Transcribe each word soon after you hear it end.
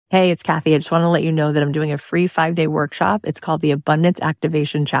Hey, it's Kathy. I just want to let you know that I'm doing a free 5-day workshop. It's called the Abundance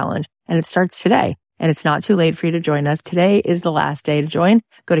Activation Challenge, and it starts today. And it's not too late for you to join us. Today is the last day to join.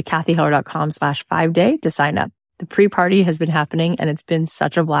 Go to kathyheller.com/5day to sign up. The pre-party has been happening and it's been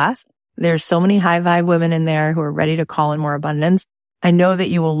such a blast. There's so many high vibe women in there who are ready to call in more abundance. I know that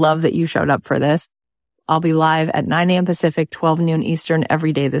you will love that you showed up for this. I'll be live at 9 a.m. Pacific, 12 noon Eastern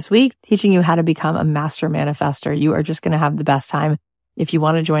every day this week, teaching you how to become a master manifester. You are just going to have the best time. If you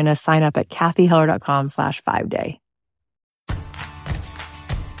want to join us, sign up at kathyheller.com/5day.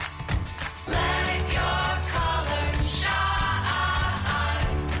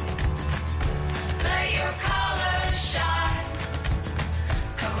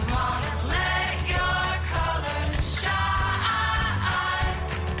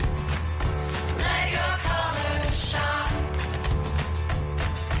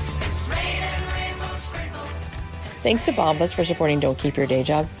 Thanks to Bombas for supporting Don't Keep Your Day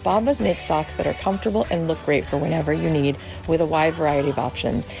Job. Bombas makes socks that are comfortable and look great for whenever you need with a wide variety of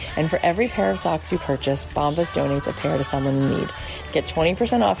options. And for every pair of socks you purchase, Bombas donates a pair to someone in need. Get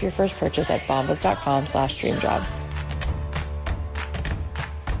 20% off your first purchase at bombas.com/dreamjob.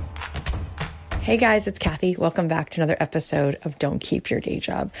 Hey guys, it's Kathy. Welcome back to another episode of Don't Keep Your Day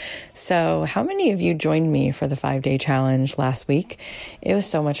Job. So how many of you joined me for the 5-day challenge last week? It was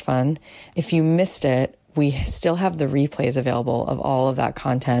so much fun. If you missed it, we still have the replays available of all of that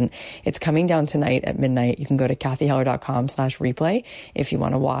content. It's coming down tonight at midnight. You can go to kathyheller.com/replay if you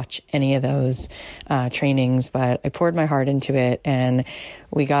want to watch any of those trainings. But I poured my heart into it and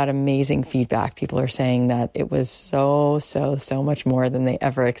we got amazing feedback. People are saying that it was so much more than they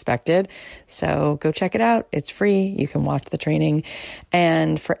ever expected. So go check it out. It's free. You can watch the training.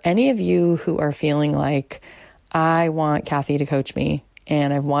 And for any of you who are feeling like, I want Kathy to coach me,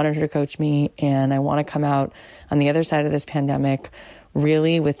 and I've wanted her to coach me, and I want to come out on the other side of this pandemic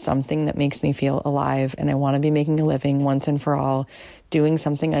really with something that makes me feel alive, and I want to be making a living once and for all, doing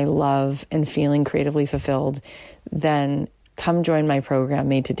something I love and feeling creatively fulfilled, then come join my program,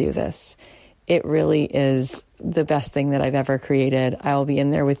 Made to Do This. It really is the best thing that I've ever created. I will be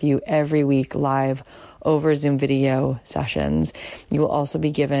in there with you every week live over Zoom video sessions. You will also be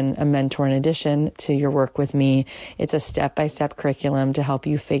given a mentor in addition to your work with me. It's a step-by-step curriculum to help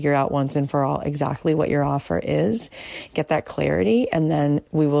you figure out once and for all exactly what your offer is, get that clarity, and then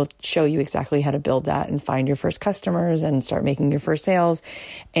we will show you exactly how to build that and find your first customers and start making your first sales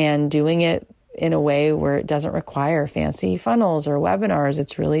and doing it in a way where it doesn't require fancy funnels or webinars.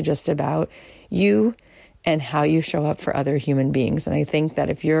 It's really just about you and how you show up for other human beings. And I think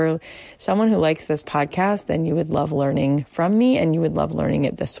that if you're someone who likes this podcast, then you would love learning from me and you would love learning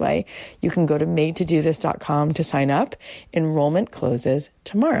it this way. You can go to madetodothis.com to sign up. Enrollment closes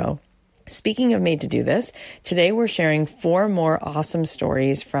tomorrow. Speaking of Made to Do This, today we're sharing 4 more awesome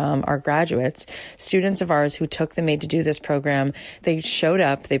stories from our graduates, students of ours who took the Made to Do This program. They showed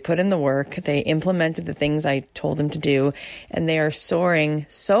up, they put in the work, they implemented the things I told them to do, and they are soaring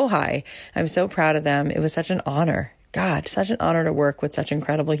so high. I'm so proud of them. It was such an honor. God, such an honor to work with such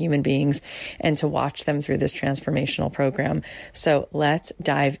incredible human beings and to watch them through this transformational program. So let's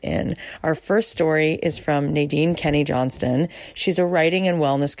dive in. Our first story is from Nadine Kenny Johnston. She's a writing and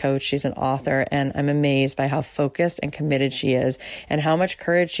wellness coach. She's an author, and I'm amazed by how focused and committed she is and how much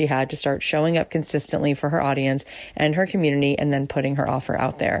courage she had to start showing up consistently for her audience and her community and then putting her offer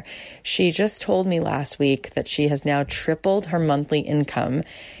out there. She just told me last week that she has now tripled her monthly income.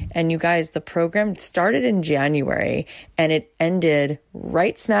 And you guys, the program started in January and it ended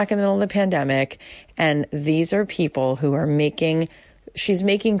right smack in the middle of the pandemic. And these are people who are she's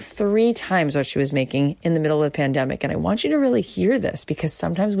making 3 times what she was making in the middle of the pandemic. And I want you to really hear this because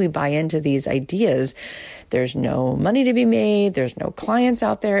sometimes we buy into these ideas. There's no money to be made. There's no clients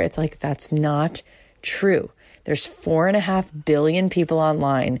out there. It's like, that's not true. There's 4.5 billion people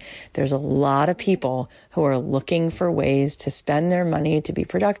online. There's a lot of people who are looking for ways to spend their money, to be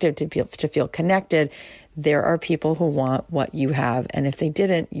productive, to feel connected. There are people who want what you have. And if they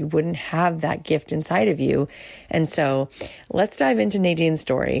didn't, you wouldn't have that gift inside of you. And so let's dive into Nadine's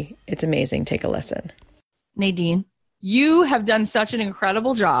story. It's amazing. Take a listen. Nadine, you have done such an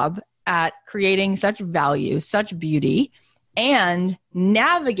incredible job at creating such value, such beauty, and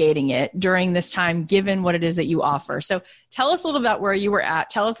navigating it during this time, given what it is that you offer. So tell us a little about where you were at.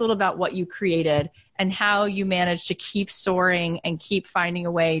 Tell us a little about what you created and how you managed to keep soaring and keep finding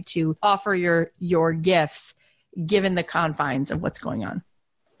a way to offer your gifts, given the confines of what's going on.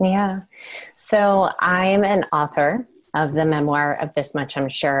 Yeah. So I'm an author of the memoir of This Much I'm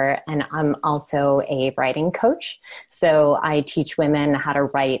Sure, and I'm also a writing coach. So I teach women how to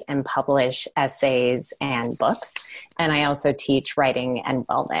write and publish essays and books. And I also teach writing and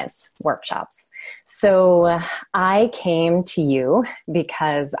wellness workshops. So I came to you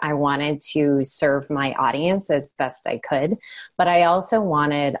because I wanted to serve my audience as best I could, but I also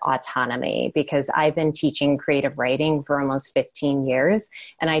wanted autonomy because I've been teaching creative writing for almost 15 years,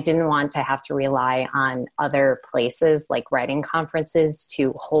 and I didn't want to have to rely on other places like writing conferences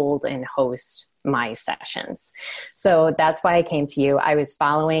to hold and host my sessions. So that's why I came to you. I was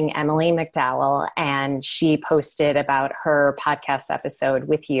following Emily McDowell, and she posted about her podcast episode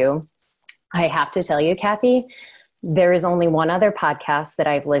with you. I have to tell you, Kathy, there is only one other podcast that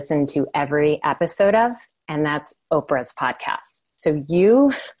I've listened to every episode of, and that's Oprah's podcast. So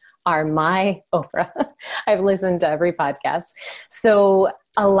you are my Oprah. I've listened to every podcast. So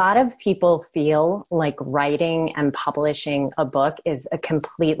a lot of people feel like writing and publishing a book is a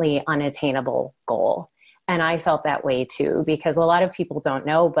completely unattainable goal. And I felt that way too, because a lot of people don't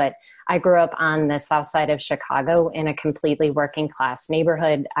know, but I grew up on the south side of Chicago in a completely working class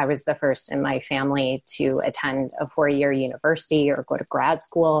neighborhood. I was the first in my family to attend a 4-year university or go to grad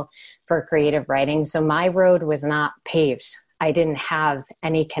school for creative writing. So my road was not paved. I didn't have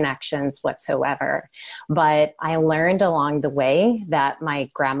any connections whatsoever, but I learned along the way that my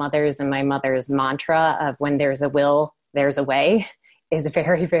grandmother's and my mother's mantra of when there's a will, there's a way is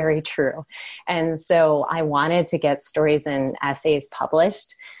very, very true. And so I wanted to get stories and essays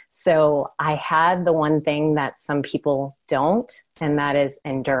published. So I had the one thing that some people don't, and that is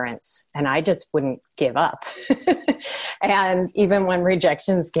endurance. And I just wouldn't give up. And even when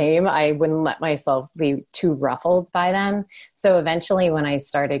rejections came, I wouldn't let myself be too ruffled by them. So eventually when I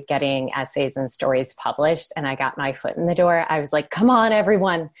started getting essays and stories published and I got my foot in the door, I was like, come on,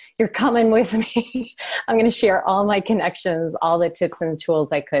 everyone, you're coming with me. I'm going to share all my connections, all the tips and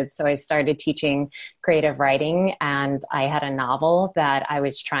tools I could. So I started teaching creative writing, and I had a novel that I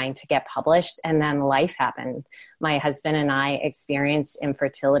was trying to get published, and then life happened. My husband and I experienced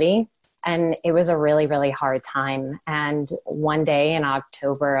infertility, and it was a really, really hard time. And one day in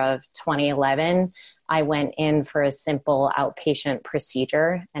October of 2011, I went in for a simple outpatient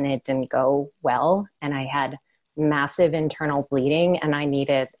procedure, and it didn't go well. And I had massive internal bleeding, and I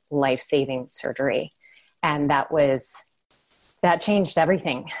needed life-saving surgery. And that changed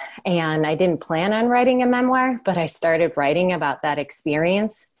everything. And I didn't plan on writing a memoir, but I started writing about that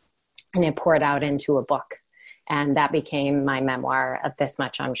experience, and it poured out into a book. And that became my memoir of This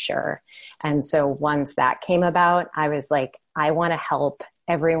Much I'm Sure. And so once that came about, I was like, I want to help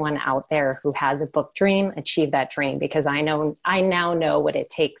everyone out there who has a book dream achieve that dream, because I now know what it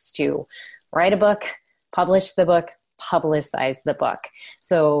takes to write a book, publish the book, publicize the book.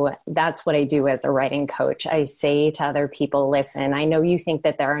 So that's what I do as a writing coach. I say to other people, listen, I know you think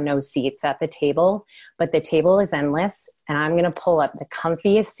that there are no seats at the table, but the table is endless, and I'm going to pull up the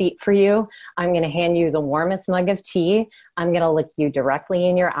comfiest seat for you. I'm going to hand you the warmest mug of tea. I'm going to look you directly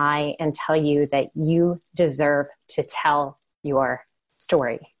in your eye and tell you that you deserve to tell your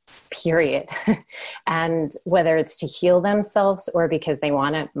story, period. And whether it's to heal themselves or because they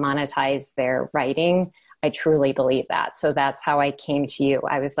want to monetize their writing, I truly believe that. So that's how I came to you.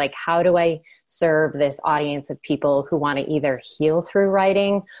 I was like, how do I serve this audience of people who want to either heal through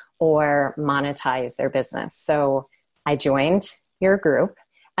writing or monetize their business? So I joined your group,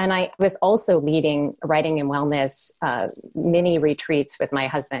 and I was also leading writing and wellness mini retreats with my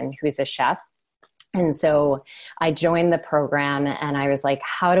husband, who's a chef. And so I joined the program, and I was like,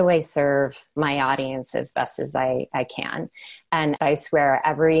 how do I serve my audience as best as I can? And I swear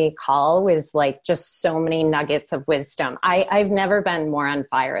every call was like just so many nuggets of wisdom. I've never been more on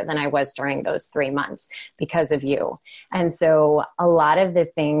fire than I was during those 3 months because of you. And so a lot of the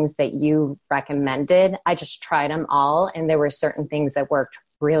things that you recommended, I just tried them all. And there were certain things that worked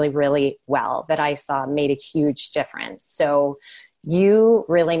really, really well that I saw made a huge difference. So you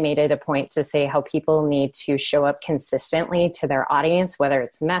really made it a point to say how people need to show up consistently to their audience, whether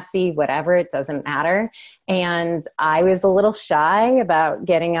it's messy, whatever, it doesn't matter. And I was a little shy about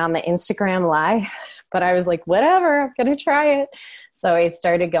getting on the Instagram Live, but I was like, whatever, I'm going to try it. So I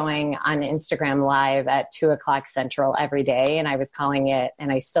started going on Instagram Live at 2:00 Central every day. And I was calling it,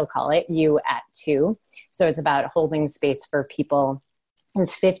 and I still call it, You at 2. So it's about holding space for people.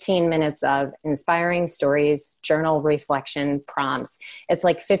 It's 15 minutes of inspiring stories, journal reflection, prompts. It's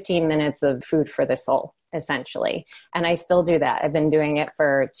like 15 minutes of food for the soul, essentially. And I still do that. I've been doing it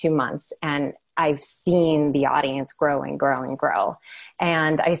for 2 months, and I've seen the audience grow and grow and grow.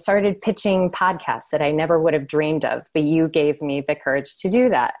 And I started pitching podcasts that I never would have dreamed of, but you gave me the courage to do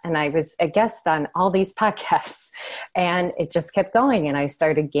that. And I was a guest on all these podcasts, and it just kept going. And I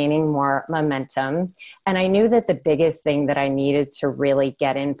started gaining more momentum. And I knew that the biggest thing that I needed to really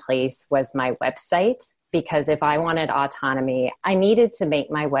get in place was my website. because if I wanted autonomy, I needed to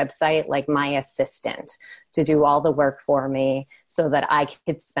make my website like my assistant to do all the work for me so that I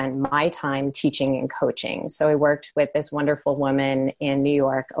could spend my time teaching and coaching. So I worked with this wonderful woman in New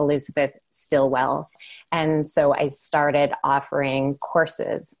York, Elizabeth Stillwell. And so I started offering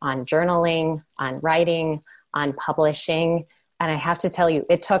courses on journaling, on writing, on publishing. And I have to tell you,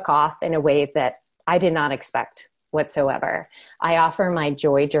 it took off in a way that I did not expect whatsoever. I offer my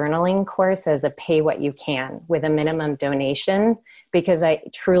joy journaling course as a pay what you can with a minimum donation, because I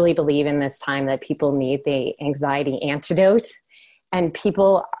truly believe in this time that people need the anxiety antidote, and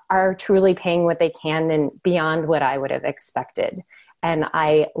people are truly paying what they can and beyond what I would have expected. And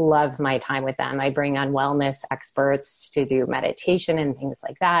I love my time with them. I bring on wellness experts to do meditation and things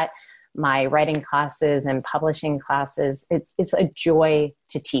like that. My writing classes and publishing classes, it's a joy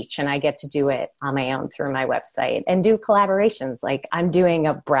to teach, and I get to do it on my own through my website and do collaborations. Like I'm doing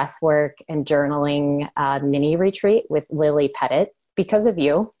a breathwork and journaling mini retreat with Lily Pettit because of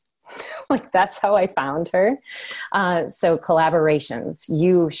you. Like that's how I found her. So collaborations,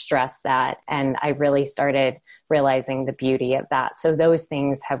 you stress that, and I really started realizing the beauty of that. So those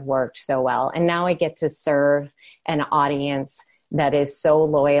things have worked so well, and now I get to serve an audience that is so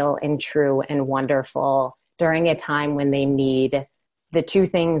loyal and true and wonderful during a time when they need the two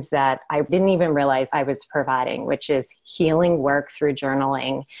things that I didn't even realize I was providing, which is healing work through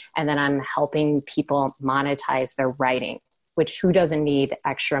journaling. And then I'm helping people monetize their writing, which who doesn't need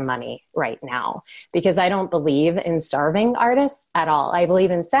extra money right now? Because I don't believe in starving artists at all. I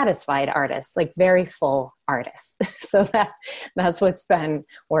believe in satisfied artists, like very full artists. So that's what's been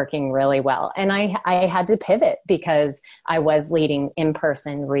working really well. And I had to pivot because I was leading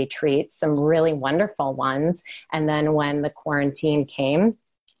in-person retreats, some really wonderful ones. And then when the quarantine came,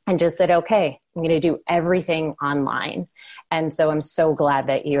 and just said, okay, I'm going to do everything online. And so I'm so glad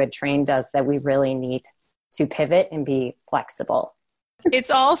that you had trained us that we really need to pivot and be flexible. It's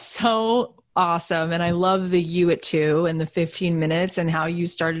all so awesome. And I love the you at 2 and the 15 minutes and how you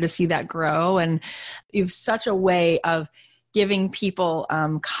started to see that grow. And you've such a way of giving people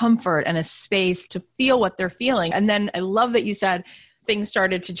comfort and a space to feel what they're feeling. And then I love that you said things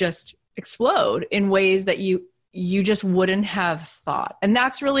started to just explode in ways that you just wouldn't have thought. And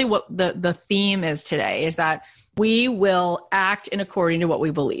that's really what the theme is today, is that we will act in according to what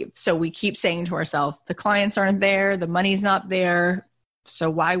we believe. So we keep saying to ourselves, the clients aren't there, the money's not there. So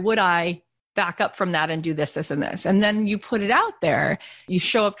why would I back up from that and do this, this, and this? And then you put it out there, you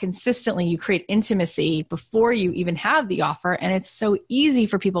show up consistently, you create intimacy before you even have the offer. And it's so easy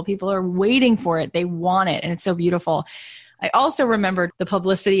for people. People are waiting for it. They want it. And it's so beautiful. I also remembered the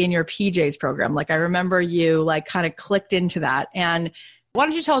publicity in your PJs program. Like I remember you like kind of clicked into that. And why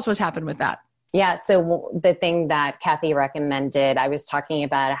don't you tell us what's happened with that? Yeah. So the thing that Kathy recommended, I was talking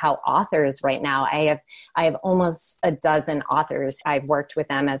about how authors right now, I have almost a dozen authors. I've worked with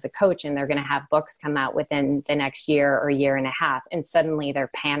them as a coach, and they're going to have books come out within the next year or year and a half. And suddenly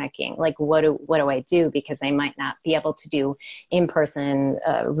they're panicking. Like, what do I do? Because I might not be able to do in-person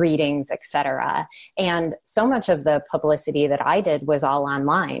readings, etc. And so much of the publicity that I did was all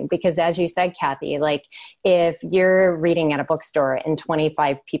online, because as you said, Kathy, like if you're reading at a bookstore and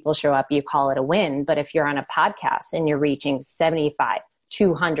 25 people show up, you call it a win. But if you're on a podcast and you're reaching 75,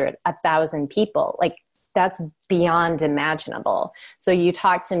 200, 1,000 people, like that's beyond imaginable. So you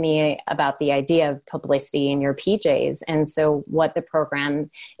talked to me about the idea of publicity in your PJs. And so what the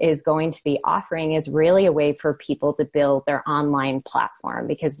program is going to be offering is really a way for people to build their online platform,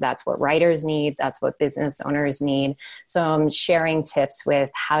 because that's what writers need. That's what business owners need. So I'm sharing tips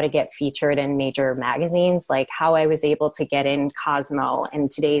with how to get featured in major magazines, like how I was able to get in Cosmo and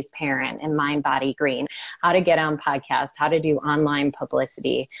Today's Parent and Mind Body Green, how to get on podcasts, how to do online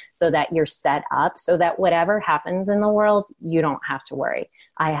publicity so that you're set up so that whatever happens in the world, you don't have to worry.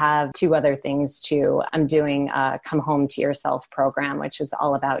 I have 2 other things too. I'm doing a Come Home to Yourself program, which is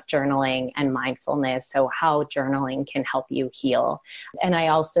all about journaling and mindfulness. So how journaling can help you heal. And I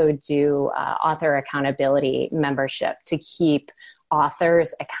also do author accountability membership to keep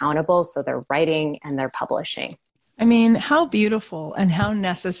authors accountable. So they're writing and they're publishing. I mean, how beautiful and how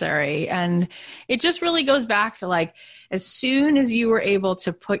necessary. And it just really goes back to like, as soon as you were able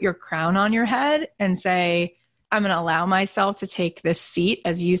to put your crown on your head and say, I'm going to allow myself to take this seat.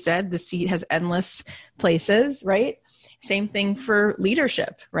 As you said, the seat has endless places, right? Same thing for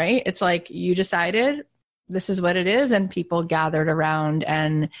leadership, right? It's like you decided this is what it is, and people gathered around,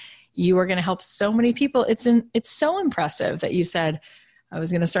 and you are going to help so many people. It's so impressive that you said, I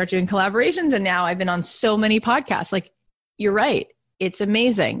was going to start doing collaborations, and now I've been on so many podcasts. Like, you're right. It's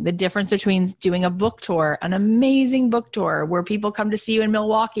amazing. The difference between doing a book tour, an amazing book tour where people come to see you in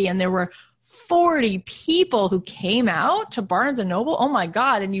Milwaukee, and there were 40 people who came out to Barnes and Noble. Oh my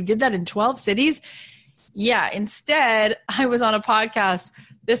God. And you did that in 12 cities. Yeah. Instead, I was on a podcast.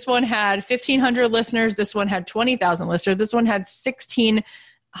 This one had 1,500 listeners. This one had 20,000 listeners. This one had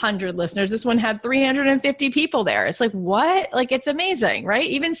 1,600 listeners. This one had 350 people there. It's like, what? Like, it's amazing, right?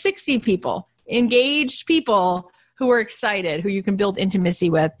 Even 60 people, engaged people who are excited, who you can build intimacy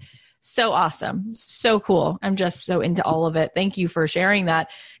with. So awesome. So cool. I'm just so into all of it. Thank you for sharing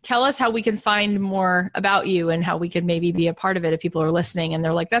that. Tell us how we can find more about you and how we could maybe be a part of it if people are listening and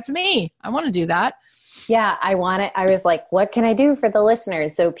they're like, that's me. I want to do that. Yeah, I was like, what can I do for the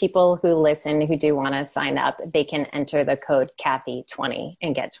listeners? So people who listen, who do want to sign up, they can enter the code Kathy20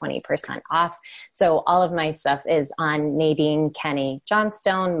 and get 20% off. So all of my stuff is on Nadine Kenny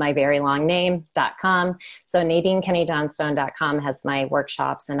Johnstone, my very long name.com. So NadineKennyJohnstone.com has my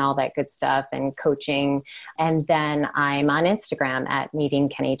workshops and all that good stuff and coaching. And then I'm on Instagram at Nadine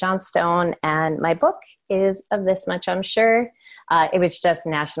Kenny Johnstone. And my book is of this much, I'm sure. It was just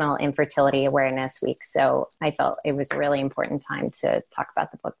National Infertility Awareness Week. So I felt it was a really important time to talk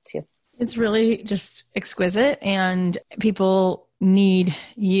about the book too. It's really just exquisite, and people need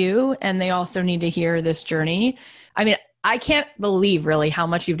you, and they also need to hear this journey. I mean, I can't believe really how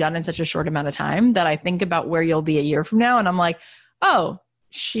much you've done in such a short amount of time that I think about where you'll be a year from now. And I'm like, oh,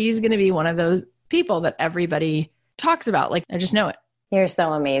 she's going to be one of those people that everybody talks about. Like, I just know it. You're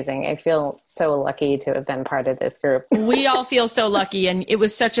so amazing. I feel so lucky to have been part of this group. We all feel so lucky, and it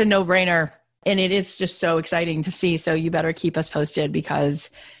was such a no-brainer, and it is just so exciting to see. So you better keep us posted, because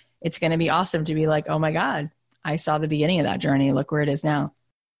it's going to be awesome to be like, oh my God, I saw the beginning of that journey. Look where it is now.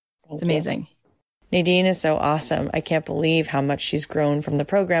 It's amazing. Nadine is so awesome. I can't believe how much she's grown from the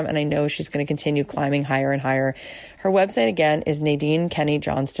program, and I know she's going to continue climbing higher and higher. Her website, again, is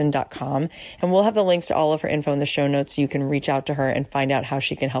NadineKennyJohnston.com, and we'll have the links to all of her info in the show notes so you can reach out to her and find out how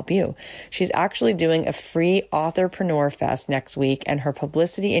she can help you. She's actually doing a free Authorpreneur Fest next week, and her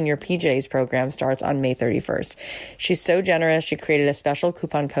Publicity in Your PJs program starts on May 31st. She's so generous. She created a special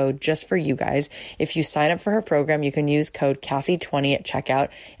coupon code just for you guys. If you sign up for her program, you can use code Kathy20 at checkout,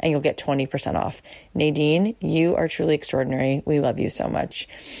 and you'll get 20% off. Nadine, you are truly extraordinary. We love you so much.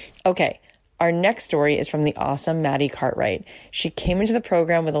 Okay. Our next story is from the awesome Maddie Cartwright. She came into the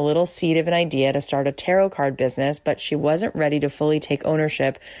program with a little seed of an idea to start a tarot card business, but she wasn't ready to fully take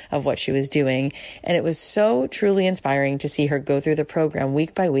ownership of what she was doing. And it was so truly inspiring to see her go through the program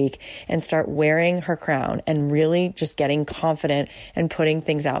week by week and start wearing her crown and really just getting confident and putting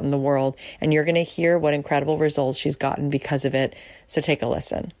things out in the world. And you're going to hear what incredible results she's gotten because of it. So take a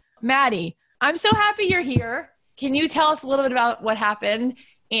listen. Maddie, I'm so happy you're here. Can you tell us a little bit about what happened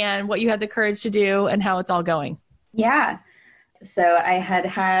and what you had the courage to do and how it's all going? Yeah. So I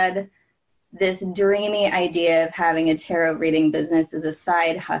had this dreamy idea of having a tarot reading business as a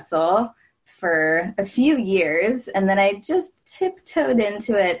side hustle for a few years. And then I just tiptoed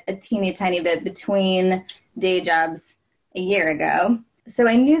into it a teeny tiny bit between day jobs a year ago. So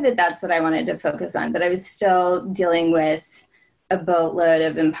I knew that that's what I wanted to focus on, but I was still dealing with a boatload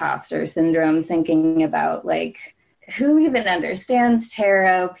of imposter syndrome, thinking about like, who even understands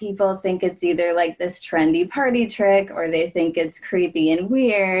tarot? People think it's either like this trendy party trick, or they think it's creepy and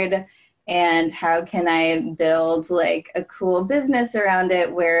weird. And how can I build like a cool business around it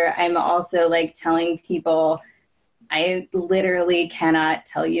where I'm also like telling people, I literally cannot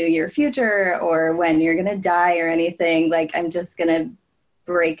tell you your future or when you're going to die or anything. Like, I'm just going to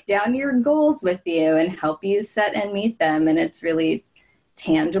break down your goals with you and help you set and meet them. And it's really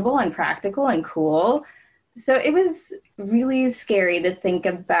tangible and practical and cool. So it was really scary to think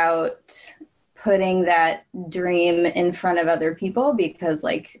about putting that dream in front of other people, because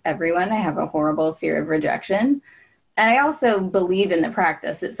like everyone, I have a horrible fear of rejection. And I also believe in the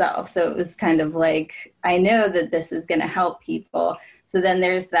practice itself. So it was kind of like, I know that this is going to help people. So then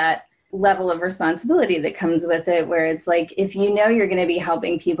there's that level of responsibility that comes with it, where it's like, if you know you're going to be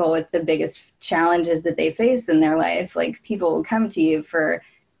helping people with the biggest challenges that they face in their life, like people will come to you for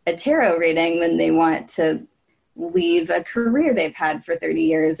a tarot reading when they want to leave a career they've had for 30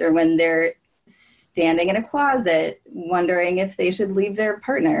 years, or when they're standing in a closet wondering if they should leave their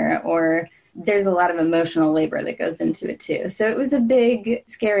partner, or there's a lot of emotional labor that goes into it too. So it was a big,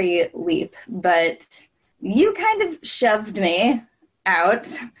 scary leap, but you kind of shoved me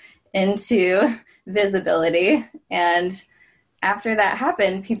out into visibility. And after that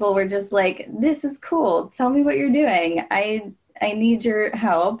happened, people were just like, this is cool. Tell me what you're doing. I need your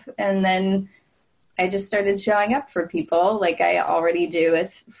help. And then I just started showing up for people like I already do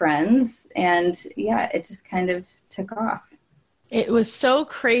with friends. And yeah, it just kind of took off. It was so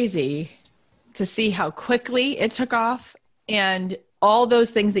crazy to see how quickly it took off. And all those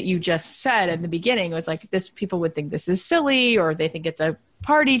things that you just said in the beginning was like, this, people would think this is silly, or they think it's a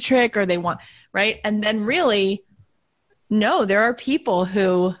party trick, or they want, right? And then really, no, there are people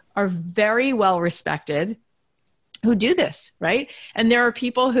who are very well respected who do this, right? And there are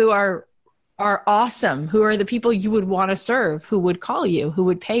people who are awesome, who are the people you would want to serve, who would call you, who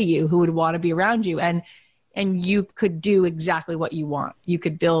would pay you, who would want to be around you. And you could do exactly what you want. You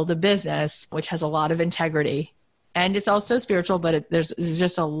could build a business which has a lot of integrity, and it's also spiritual, but there's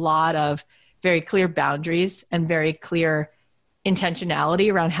just a lot of very clear boundaries and very clear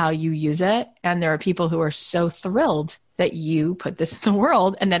intentionality around how you use it. And there are people who are so thrilled that you put this in the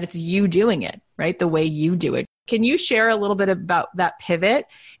world and that it's you doing it, right? The way you do it. Can you share a little bit about that pivot?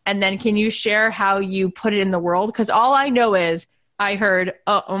 And then can you share how you put it in the world? Because all I know is I heard,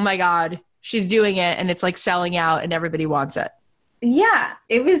 oh my God, she's doing it, and it's like selling out and everybody wants it. Yeah,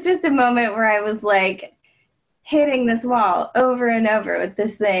 it was just a moment where I was like hitting this wall over and over with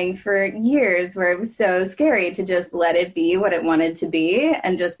this thing for years, where it was so scary to just let it be what it wanted to be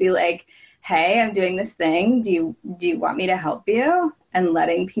and just be like, hey, I'm doing this thing. Do you want me to help you? And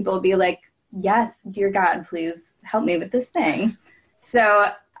letting people be like, yes, dear God, please help me with this thing. So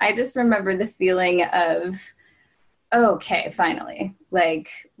I just remember the feeling of, okay, finally, like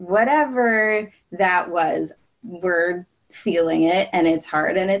whatever that was, we're feeling it, and it's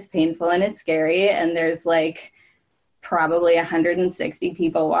hard and it's painful and it's scary. And there's like probably 160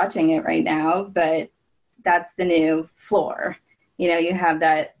 people watching it right now, but that's the new floor. You know, you have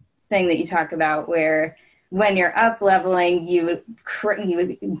that thing that you talk about where when you're up leveling, you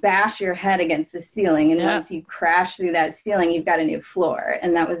bash your head against the ceiling. And once you crash through that ceiling, you've got a new floor.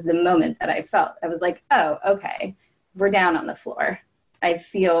 And that was the moment that I felt. I was like, oh, okay, we're down on the floor. I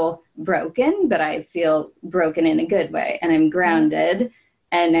feel broken, but I feel broken in a good way. And I'm grounded.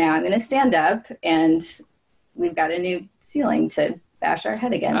 And now I'm going to stand up, and we've got a new ceiling to bash our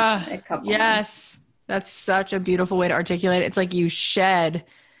head against a couple Yes. Times. That's such a beautiful way to articulate it. It's like you shed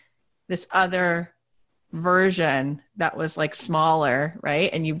this other version that was like smaller, right?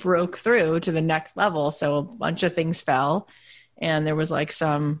 And you broke through to the next level. So a bunch of things fell, and there was like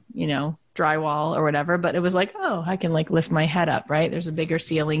some, drywall or whatever, but it was like, oh, I can like lift my head up, right? There's a bigger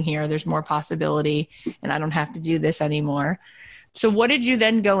ceiling here. There's more possibility, and I don't have to do this anymore. So what did you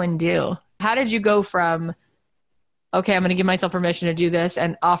then go and do? How did you go from, okay, I'm going to give myself permission to do this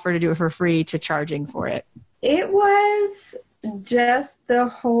and offer to do it for free, to charging for it? It was just the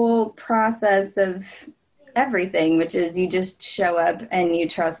whole process of everything, which is you just show up and you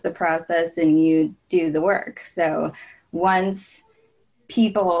trust the process and you do the work. So once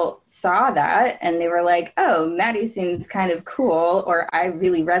people saw that and they were like, oh, Maddie seems kind of cool, or I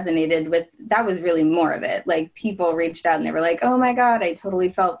really resonated with, that was really more of it. Like people reached out and they were like, oh my God, I totally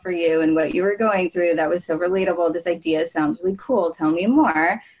felt for you and what you were going through. That was so relatable. This idea sounds really cool. Tell me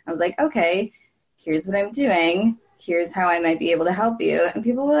more. I was like, okay, here's what I'm doing. Here's how I might be able to help you. And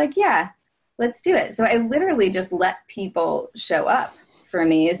people were like, yeah, let's do it. So I literally just let people show up for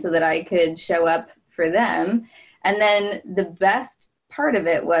me so that I could show up for them. And then the best part of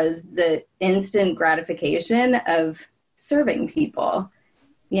it was the instant gratification of serving people,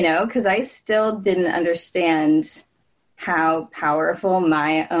 because I still didn't understand how powerful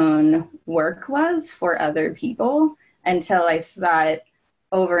my own work was for other people until I saw it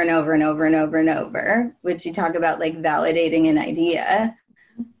over and over and over and over and over, which you talk about like validating an idea.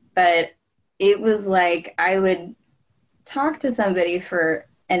 But it was like I would talk to somebody for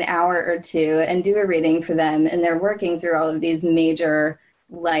an hour or two and do a reading for them, and they're working through all of these major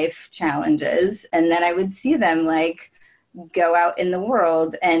life challenges. And then I would see them like go out in the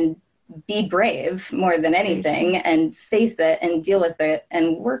world and be brave more than anything and face it and deal with it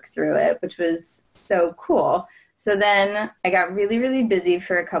and work through it, which was so cool. So then I got really, really busy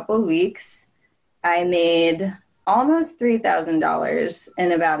for a couple of weeks. I made almost $3,000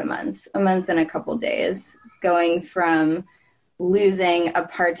 in about a month and a couple days, going from losing a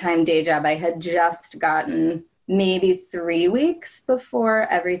part-time day job I had just gotten maybe 3 weeks before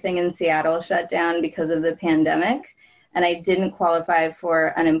everything in Seattle shut down because of the pandemic. And I didn't qualify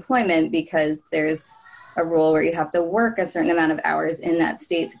for unemployment because there's a rule where you have to work a certain amount of hours in that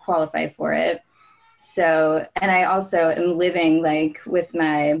state to qualify for it. So, and I also am living like with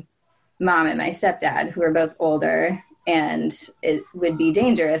my mom and my stepdad, who are both older, and it would be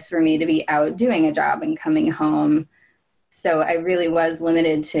dangerous for me to be out doing a job and coming home. So I really was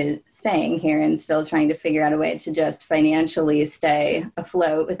limited to staying here and still trying to figure out a way to just financially stay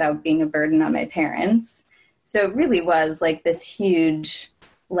afloat without being a burden on my parents. So it really was like this huge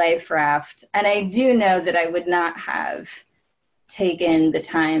life raft. And I do know that I would not have taken the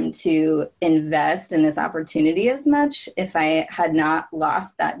time to invest in this opportunity as much if I had not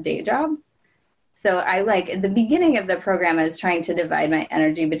lost that day job. So at the beginning of the program, I was trying to divide my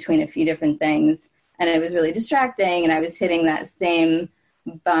energy between a few different things, and it was really distracting, and I was hitting that same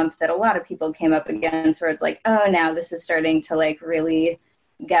bump that a lot of people came up against, where it's like, oh, now this is starting to like really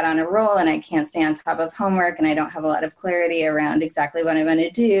get on a roll, and I can't stay on top of homework, and I don't have a lot of clarity around exactly what I want to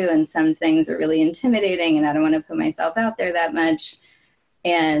do, and some things are really intimidating, and I don't want to put myself out there that much.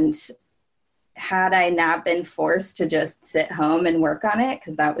 And had I not been forced to just sit home and work on it,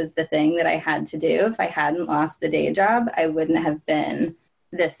 because that was the thing that I had to do, if I hadn't lost the day job, I wouldn't have been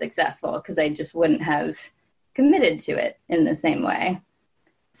this successful, because I just wouldn't have committed to it in the same way.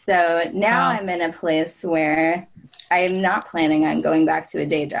 So now I'm in a place where I am not planning on going back to a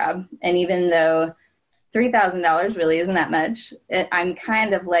day job. And even though $3,000 really isn't that much, I'm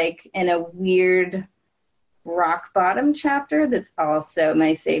kind of like in a weird rock bottom chapter that's also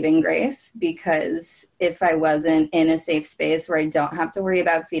my saving grace, because if I wasn't in a safe space where I don't have to worry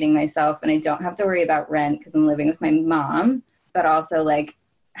about feeding myself and I don't have to worry about rent because I'm living with my mom, but also like,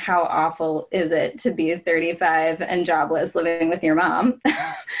 how awful is it to be 35 and jobless living with your mom?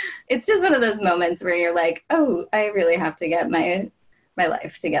 It's just one of those moments where you're like, oh, I really have to get my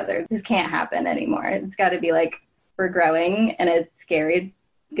life together. This can't happen anymore. It's got to be like, we're growing in a scary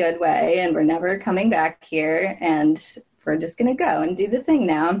good way, and we're never coming back here, and we're just going to go and do the thing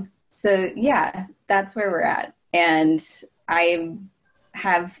now. So yeah, that's where we're at. And I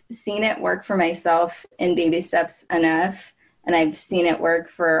have seen it work for myself in baby steps enough. And I've seen it work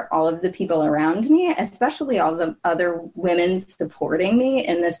for all of the people around me, especially all the other women supporting me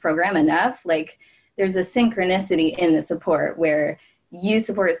in this program enough. Like, there's a synchronicity in the support where you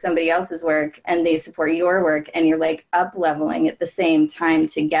support somebody else's work and they support your work, and you're like up leveling at the same time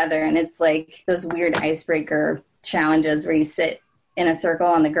together. And it's like those weird icebreaker challenges where you sit in a circle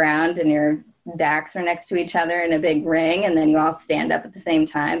on the ground and your backs are next to each other in a big ring, and then you all stand up at the same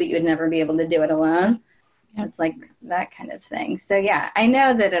time, but you would never be able to do it alone. Yep. It's like that kind of thing. So yeah, I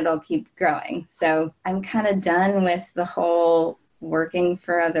know that it'll keep growing. So I'm kind of done with the whole working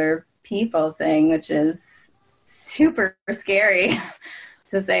for other people thing, which is super scary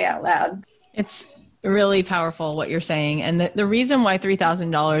to say out loud. It's really powerful what you're saying. And the reason why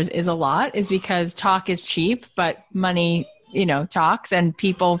 $3,000 is a lot is because talk is cheap, but money, talks, and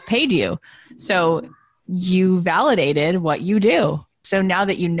people paid you. So you validated what you do. So now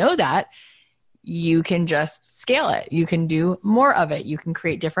that you know that, you can just scale it. You can do more of it. You can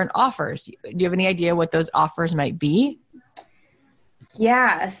create different offers. Do you have any idea what those offers might be?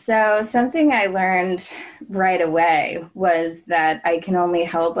 Yeah. So something I learned right away was that I can only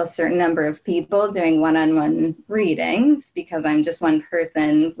help a certain number of people doing one-on-one readings, because I'm just one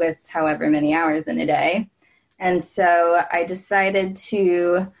person with however many hours in a day. And so I decided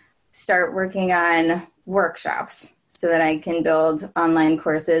to start working on workshops so that I can build online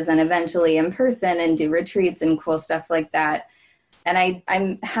courses and eventually in person and do retreats and cool stuff like that. And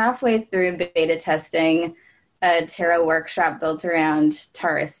I'm halfway through beta testing a tarot workshop built around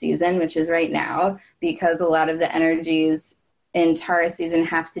Taurus season, which is right now, because a lot of the energies in Taurus season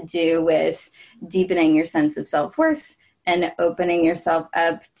have to do with deepening your sense of self-worth and opening yourself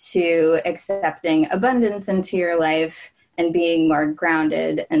up to accepting abundance into your life and being more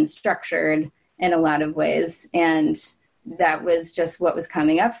grounded and structured in a lot of ways. And that was just what was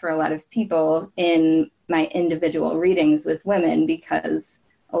coming up for a lot of people in my individual readings with women, because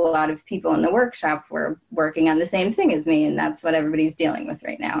a lot of people in the workshop were working on the same thing as me, and that's what everybody's dealing with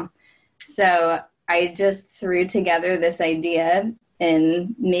right now. So I just threw together this idea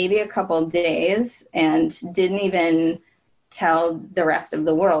in maybe a couple days and didn't even tell the rest of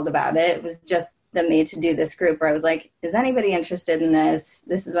the world about it. It was just the made to do this group where I was like, is anybody interested in this?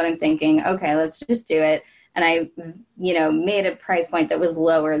 This is what I'm thinking. Okay, let's just do it. And I, made a price point that was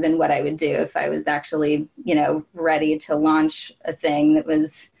lower than what I would do if I was actually, ready to launch a thing that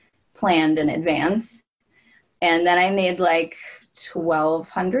was planned in advance. And then I made like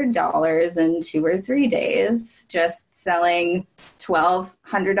 $1,200 in 2 or 3 days, just selling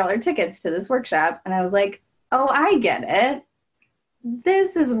 $1,200 tickets to this workshop. And I was like, oh, I get it.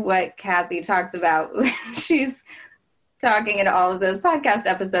 This is what Kathy talks about when she's talking in all of those podcast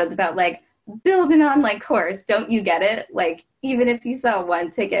episodes about like build an online course. Don't you get it? Like, even if you sell one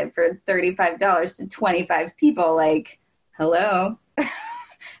ticket for $35 to 25 people, like, hello.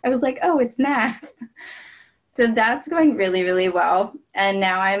 I was like, oh, it's math. So that's going really, really well. And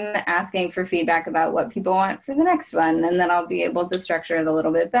now I'm asking for feedback about what people want for the next one. And then I'll be able to structure it a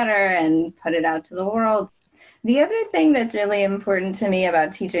little bit better and put it out to the world. The other thing that's really important to me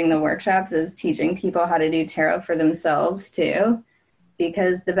about teaching the workshops is teaching people how to do tarot for themselves too,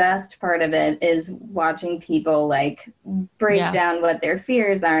 because the best part of it is watching people like break down what their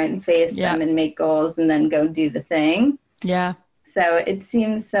fears are and face them and make goals and then go do the thing. Yeah. So it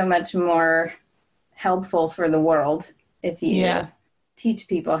seems so much more helpful for the world if you teach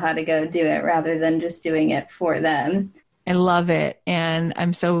people how to go do it rather than just doing it for them. I love it. And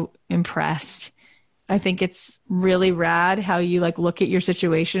I'm so impressed. I think it's really rad how you like look at your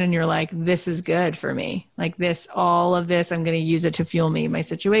situation and you're like, this is good for me. Like this, all of this, I'm going to use it to fuel me, my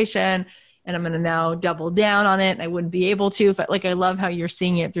situation. And I'm going to now double down on it. And I wouldn't be able to, if I love how you're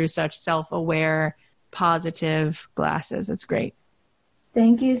seeing it through such self-aware, positive glasses. It's great.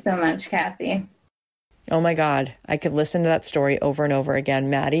 Thank you so much, Kathy. Oh my God, I could listen to that story over and over again.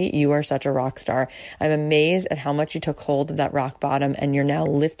 Maddie, you are such a rock star. I'm amazed at how much you took hold of that rock bottom and you're now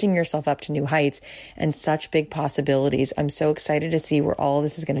lifting yourself up to new heights and such big possibilities. I'm so excited to see where all of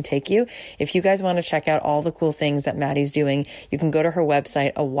this is going to take you. If you guys want to check out all the cool things that Maddie's doing, you can go to her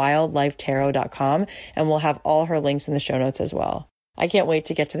website, awildlifetarot.com, and we'll have all her links in the show notes as well. I can't wait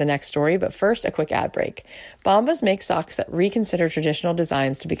to get to the next story, but first, a quick ad break. Bombas makes socks that reconsider traditional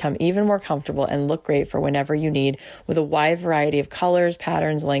designs to become even more comfortable and look great for whenever you need, with a wide variety of colors,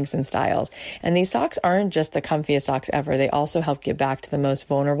 patterns, lengths, and styles. And these socks aren't just the comfiest socks ever. They also help give back to the most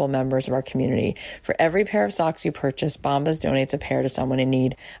vulnerable members of our community. For every pair of socks you purchase, Bombas donates a pair to someone in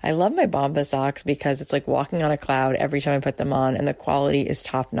need. I love my Bombas socks because it's like walking on a cloud every time I put them on, and the quality is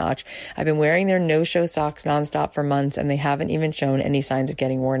top notch. I've been wearing their no-show socks nonstop for months, and they haven't even shown any signs of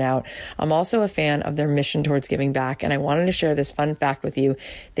getting worn out. I'm also a fan of their mission towards giving back, and I wanted to share this fun fact with you.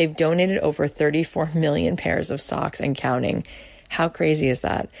 They've donated over 34 million pairs of socks and counting. How crazy is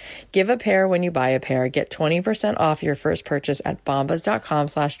that? Give a pair when you buy a pair. Get 20% off your first purchase at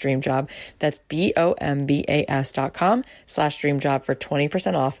bombas.com/dreamjob. That's BOMBAS.com/dreamjob for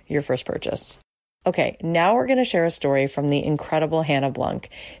 20% off your first purchase. Okay, now we're going to share a story from the incredible Hannah Blunk.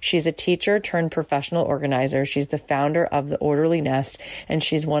 She's a teacher turned professional organizer. She's the founder of The Orderly Nest, and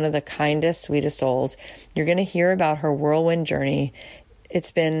she's one of the kindest, sweetest souls. You're going to hear about her whirlwind journey.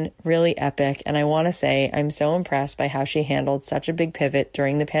 It's been really epic, and I want to say I'm so impressed by how she handled such a big pivot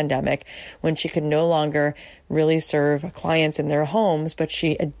during the pandemic when she could no longer really serve clients in their homes, but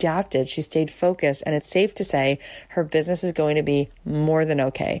she adapted, she stayed focused, and it's safe to say her business is going to be more than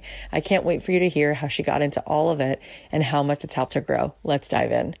okay. I can't wait for you to hear how she got into all of it and how much it's helped her grow. Let's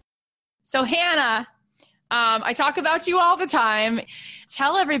dive in. So Hannah, I talk about you all the time.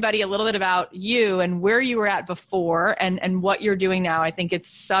 Tell everybody a little bit about you and where you were at before and what you're doing now. I think it's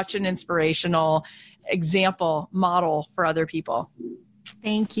such an inspirational example, model for other people.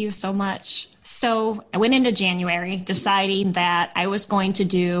 Thank you so much. So I went into January deciding that I was going to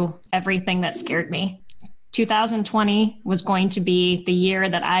do everything that scared me. 2020 was going to be the year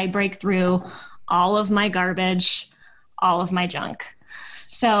that I break through all of my garbage, all of my junk.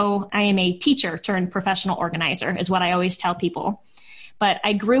 So I am a teacher turned professional organizer is what I always tell people. But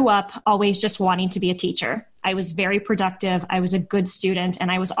I grew up always just wanting to be a teacher. I was very productive. I was a good student,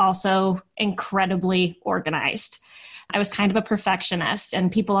 and I was also incredibly organized. I was kind of a perfectionist, and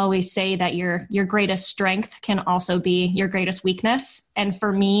people always say that your greatest strength can also be your greatest weakness. And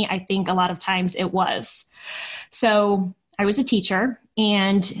for me, I think a lot of times it was. So I was a teacher,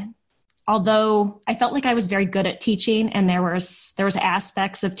 and although I felt like I was very good at teaching and there was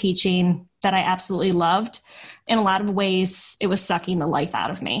aspects of teaching that I absolutely loved, in a lot of ways, it was sucking the life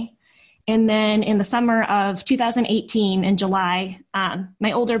out of me. And then in the summer of 2018, in July,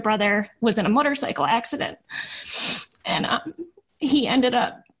 my older brother was in a motorcycle accident. And he ended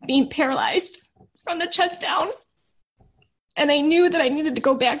up being paralyzed from the chest down. And I knew that I needed to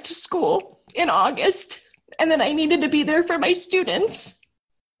go back to school in August. And then I needed to be there for my students.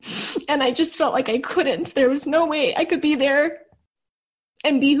 And I just felt like I couldn't. There was no way I could be there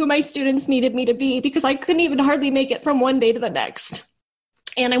and be who my students needed me to be, because I couldn't even hardly make it from one day to the next.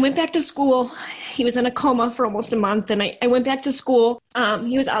 And I went back to school. He was in a coma for almost a month. And I went back to school.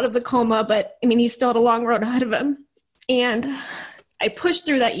 He was out of the coma, but I mean, he still had a long road ahead of him. And I pushed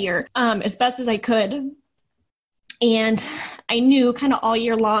through that year as best as I could. And I knew kind of all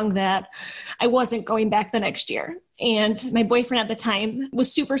year long that I wasn't going back the next year. And my boyfriend at the time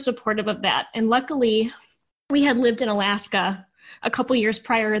was super supportive of that. And luckily, we had lived in Alaska a couple years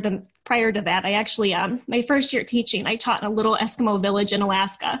prior to that. I actually, my first year teaching, I taught in a little Eskimo village in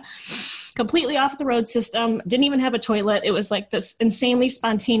Alaska, completely off the road system, didn't even have a toilet. It was like this insanely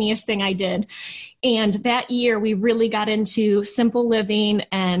spontaneous thing I did. And that year we really got into simple living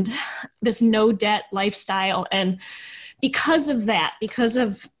and this no debt lifestyle. And because of that, because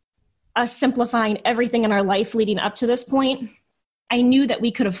of us simplifying everything in our life leading up to this point, I knew that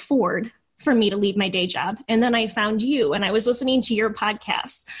we could afford for me to leave my day job. And then I found you and I was listening to your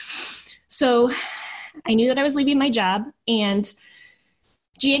podcast. So I knew that I was leaving my job, and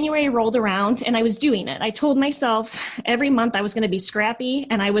January rolled around and I was doing it. I told myself every month I was going to be scrappy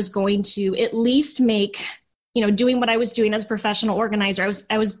and I was going to at least make, doing what I was doing as a professional organizer,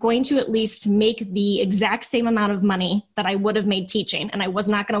 I was going to at least make the exact same amount of money that I would have made teaching. And I was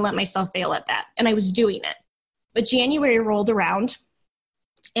not going to let myself fail at that. And I was doing it. But January rolled around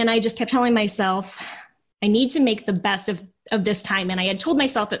and I just kept telling myself, I need to make the best of this time. And I had told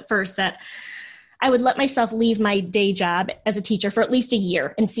myself at first that I would let myself leave my day job as a teacher for at least a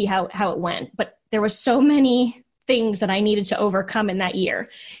year and see how it went. But there were so many things that I needed to overcome in that year.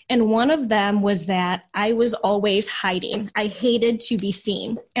 And one of them was that I was always hiding. I hated to be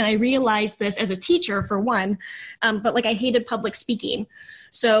seen. And I realized this as a teacher, for one, but I hated public speaking.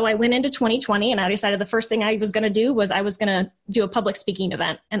 So I went into 2020 and I decided the first thing I was going to do was I was going to do a public speaking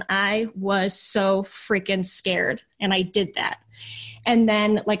event. And I was so freaking scared. And I did that. And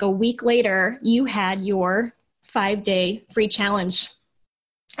then a week later, you had your 5-day free challenge.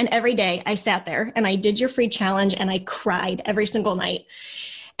 And every day I sat there and I did your free challenge and I cried every single night.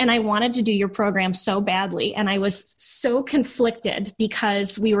 And I wanted to do your program so badly. And I was so conflicted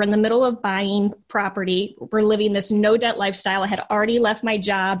because we were in the middle of buying property. We're living this no debt lifestyle. I had already left my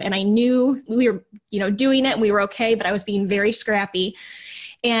job and I knew we were, doing it and we were okay, but I was being very scrappy.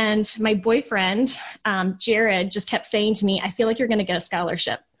 And my boyfriend, Jared, just kept saying to me, I feel like you're going to get a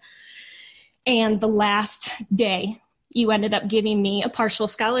scholarship. And the last day, you ended up giving me a partial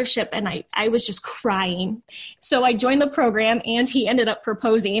scholarship, and I was just crying. So I joined the program, and he ended up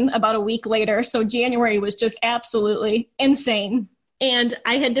proposing about a week later. So January was just absolutely insane. And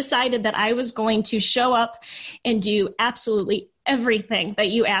I had decided that I was going to show up and do absolutely everything that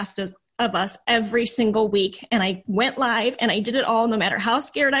you asked of us every single week. And I went live and I did it all, no matter how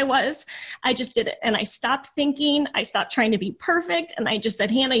scared I was. I just did it. And I stopped thinking. I stopped trying to be perfect. And I just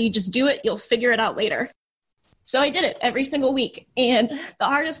said, Hannah, you just do it. You'll figure it out later. So I did it every single week. And the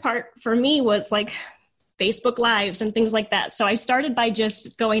hardest part for me was Facebook Lives and things like that. So I started by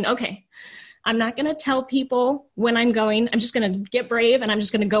just going, okay, I'm not going to tell people when I'm going. I'm just going to get brave and I'm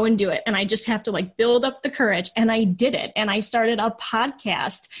just going to go and do it. And I just have to build up the courage. And I did it. And I started a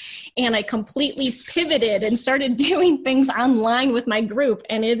podcast and I completely pivoted and started doing things online with my group.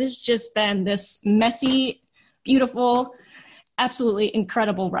 And it has just been this messy, beautiful, absolutely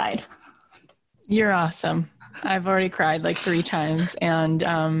incredible ride. You're awesome. I've already cried 3 times.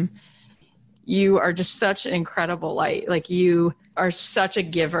 And you are just such an incredible light. You are such a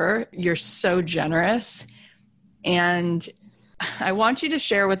giver. You're so generous. And I want you to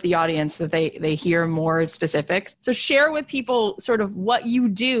share with the audience that they hear more specifics. So share with people sort of what you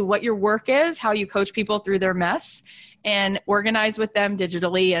do, what your work is, how you coach people through their mess and organize with them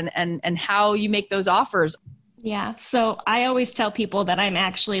digitally and how you make those offers. Yeah. So I always tell people that I'm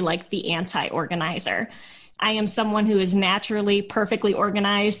actually the anti-organizer. I am someone who is naturally perfectly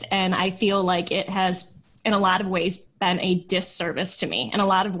organized, and I feel like it has, in a lot of ways, been a disservice to me. In a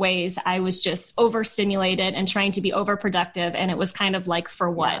lot of ways, I was just overstimulated and trying to be overproductive, and it was kind of for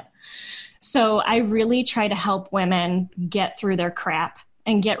what? Yeah. So I really try to help women get through their crap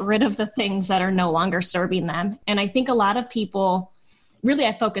and get rid of the things that are no longer serving them. And I think a lot of people, really,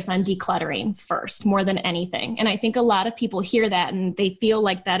 I focus on decluttering first more than anything. And I think a lot of people hear that and they feel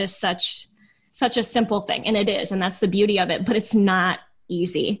like that is such a simple thing. And it is. And that's the beauty of it. But it's not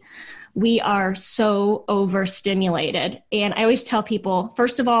easy. We are so overstimulated. And I always tell people,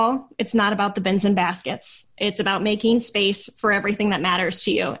 first of all, it's not about the bins and baskets. It's about making space for everything that matters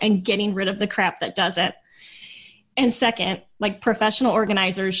to you and getting rid of the crap that doesn't. And second, professional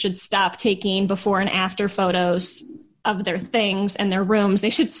organizers should stop taking before and after photos of their things and their rooms. They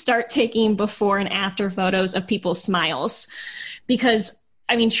should start taking before and after photos of people's smiles. Because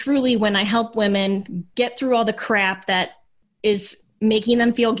truly, when I help women get through all the crap that is making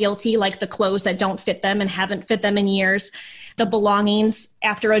them feel guilty, like the clothes that don't fit them and haven't fit them in years, the belongings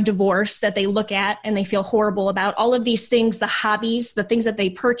after a divorce that they look at and they feel horrible about, all of these things, the hobbies, the things that they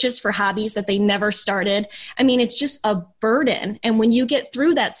purchase for hobbies that they never started. It's just a burden. And when you get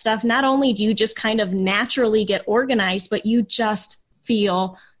through that stuff, not only do you just kind of naturally get organized, but you just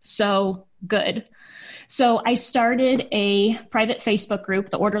feel so good. So I started a private Facebook group,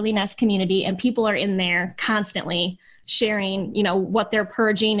 the Orderly Nest Community, and people are in there constantly sharing, what they're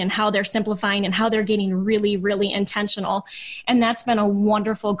purging and how they're simplifying and how they're getting really, really intentional. And that's been a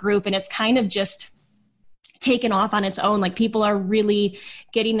wonderful group. And it's kind of just taken off on its own. Like people are really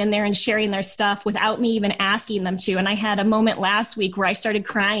getting in there and sharing their stuff without me even asking them to. And I had a moment last week where I started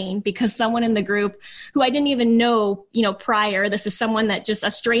crying because someone in the group who I didn't even know, prior, this is someone that just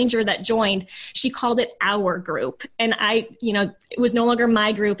a stranger that joined, she called it our group. And it was no longer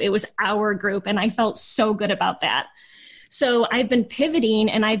my group, it was our group. And I felt so good about that. So I've been pivoting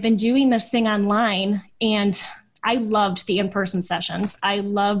and I've been doing this thing online, and I loved the in-person sessions. I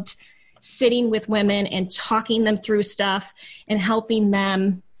loved sitting with women and talking them through stuff and helping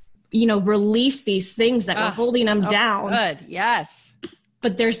them, release these things that were holding them down. Good. Yes.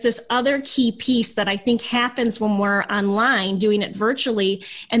 But there's this other key piece that I think happens when we're online doing it virtually.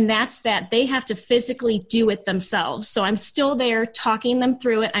 And that's that they have to physically do it themselves. So I'm still there talking them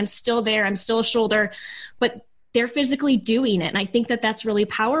through it. I'm still there. I'm still a shoulder, but they're physically doing it. And I think that that's really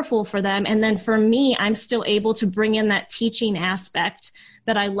powerful for them. And then for me, I'm still able to bring in that teaching aspect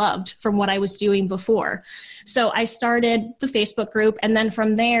that I loved from what I was doing before. So I started the Facebook group. And then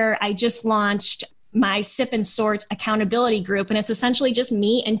from there, I just launched my Sip and Sort accountability group. And it's essentially just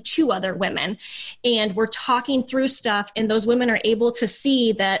me and 2 other women. And we're talking through stuff. And those women are able to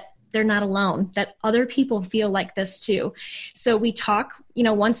see that they're not alone, that other people feel like this too. So we talk,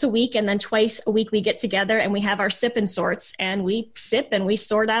 once a week, and then twice a week we get together and we have our Sip and Sorts, and we sip and we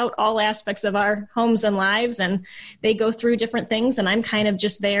sort out all aspects of our homes and lives, and they go through different things. And I'm kind of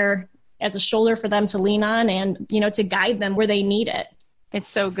just there as a shoulder for them to lean on and, to guide them where they need it. It's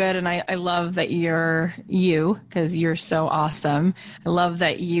so good. And I love that you're you, because you're so awesome. I love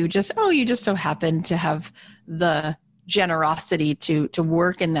that you just so happen to have the generosity to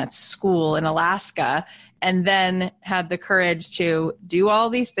work in that school in Alaska, and then had the courage to do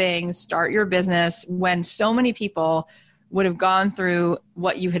all these things, start your business when so many people would have gone through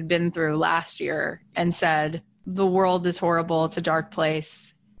what you had been through last year and said, the world is horrible. It's a dark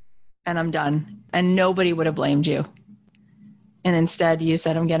place and I'm done. And nobody would have blamed you. And instead you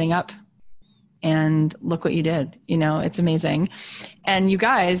said, I'm getting up, and look what you did. It's amazing. And you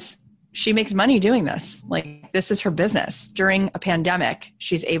guys, she makes money doing this. Like, this is her business. During a pandemic,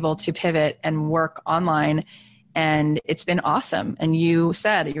 she's able to pivot and work online, and it's been awesome. And you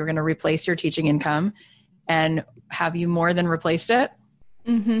said you're going to replace your teaching income, and have you more than replaced it?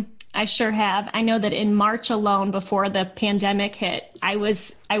 Mm-hmm. I sure have. I know that in March alone, before the pandemic hit, I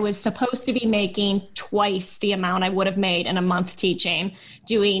was supposed to be making twice the amount I would have made in a month teaching,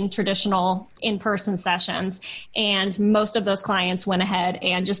 doing traditional in-person sessions. And most of those clients went ahead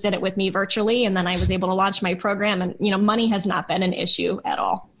and just did it with me virtually. And then I was able to launch my program, and, money has not been an issue at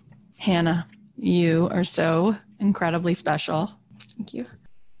all. Hannah, you are so incredibly special. Thank you.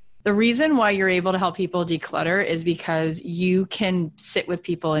 The reason why you're able to help people declutter is because you can sit with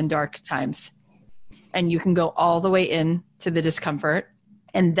people in dark times, and you can go all the way in to the discomfort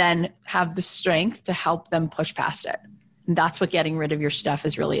and then have the strength to help them push past it. And that's what getting rid of your stuff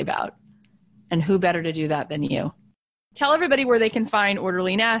is really about. And who better to do that than you? Tell everybody where they can find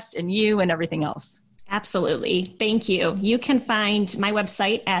Orderly Nest and you and everything else. Absolutely. Thank you. You can find my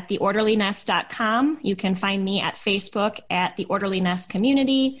website at theorderlynest.com. You can find me at Facebook at The Orderly Nest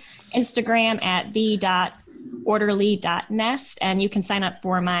Community, Instagram at the.orderly.nest, and you can sign up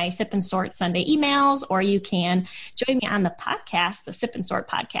for my Sip and Sort Sunday emails, or you can join me on the podcast, the Sip and Sort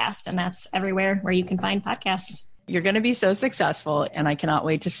podcast, and that's everywhere where you can find podcasts. You're going to be so successful, and I cannot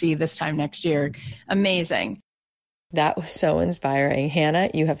wait to see this time next year. Amazing. That was so inspiring. Hannah,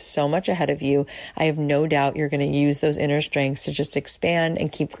 you have so much ahead of you. I have no doubt you're going to use those inner strengths to just expand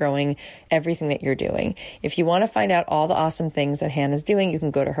and keep growing everything that you're doing. If you want to find out all the awesome things that Hannah's doing, you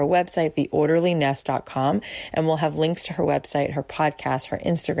can go to her website, theorderlynest.com, and we'll have links to her website, her podcast, her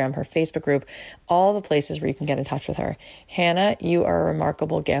Instagram, her Facebook group, all the places where you can get in touch with her. Hannah, you are a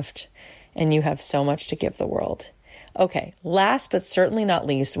remarkable gift, and you have so much to give the world. Okay, last but certainly not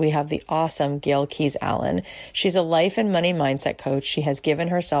least, we have the awesome Gail Keys-Allen. She's a life and money mindset coach. She has given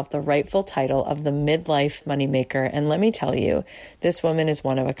herself the rightful title of the Midlife Moneymaker. And let me tell you, this woman is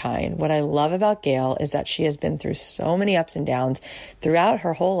one of a kind. What I love about Gail is that she has been through so many ups and downs throughout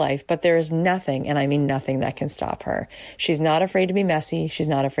her whole life, but there is nothing, and I mean nothing, that can stop her. She's not afraid to be messy. She's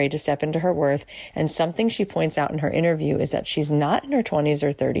not afraid to step into her worth. And something she points out in her interview is that she's not in her 20s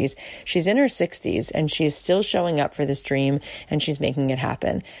or 30s. She's in her 60s, and she's still showing up for this dream, and she's making it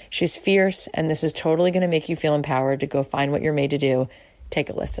happen. She's fierce, and this is totally going to make you feel empowered to go find what you're made to do. Take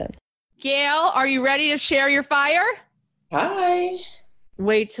a listen. Gail, are you ready to share your fire? Hi.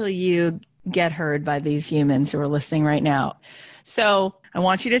 Wait till you get heard by these humans who are listening right now. So I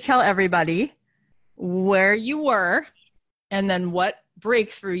want you to tell everybody where you were, and then what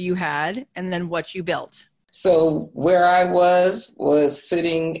breakthrough you had, and then what you built. So where I was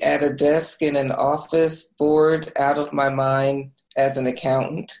sitting at a desk in an office, bored out of my mind as an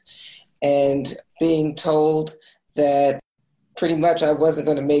accountant, and being told that pretty much I wasn't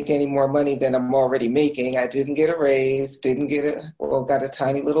going to make any more money than I'm already making. I didn't get a raise, got a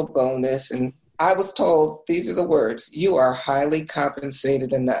tiny little bonus. And I was told, these are the words, you are highly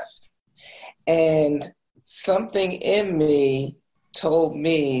compensated enough. And something in me told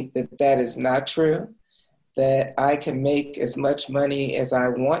me that that is not true, that I can make as much money as I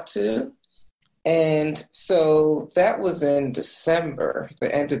want to. And so that was in December,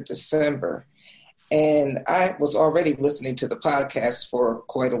 the end of December. And I was already listening to the podcast for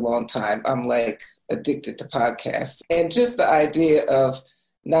quite a long time. I'm like addicted to podcasts. And just the idea of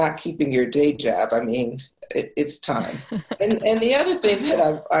not keeping your day job, I mean, it's time. And the other thing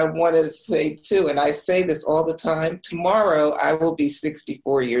that I wanted to say too, and I say this all the time, tomorrow I will be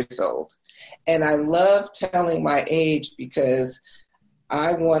 64 years old. And I love telling my age because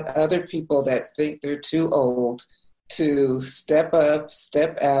I want other people that think they're too old to step up,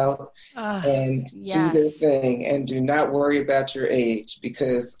 step out, and do their thing, and do not worry about your age,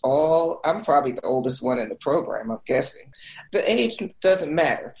 because I'm probably the oldest one in the program, I'm guessing. The age doesn't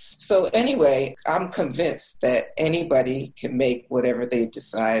matter. So anyway, I'm convinced that anybody can make whatever they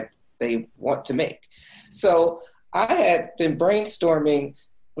decide they want to make. So I had been brainstorming.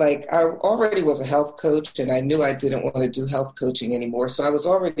 Like, I already was a health coach, and I knew I didn't want to do health coaching anymore. So I was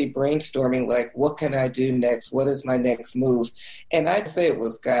already brainstorming, like, what can I do next? What is my next move? And I'd say it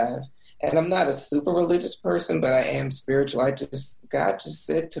was God. And I'm not a super religious person, but I am spiritual. God just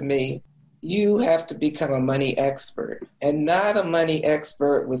said to me, you have to become a money expert, and not a money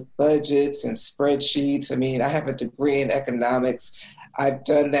expert with budgets and spreadsheets. I mean, I have a degree in economics. I've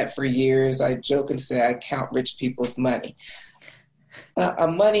done that for years. I joke and say I count rich people's money. A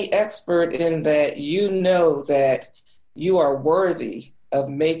money expert in that you know that you are worthy of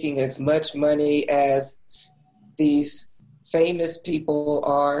making as much money as these famous people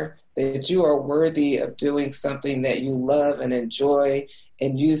are, that you are worthy of doing something that you love and enjoy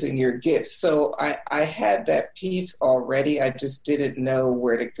and using your gifts. So I had that piece already. I just didn't know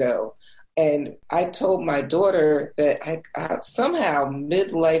where to go. And I told my daughter that I somehow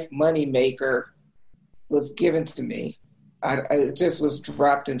midlife moneymaker was given to me. It just was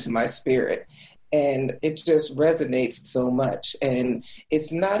dropped into my spirit, and it just resonates so much. And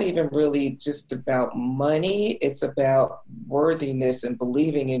it's not even really just about money. It's about worthiness and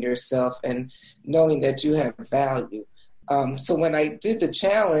believing in yourself and knowing that you have value. So when I did the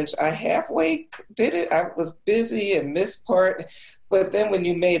challenge, I halfway did it. I was busy and missed part. But then when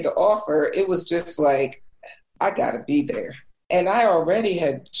you made the offer, it was just like, I got to be there. And I already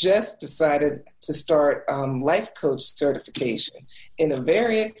had just decided to start life coach certification in a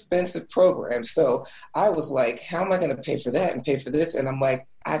very expensive program. So I was like, how am I going to pay for that and pay for this? And I'm like,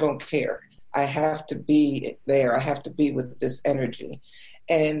 I don't care. I have to be there. I have to be with this energy.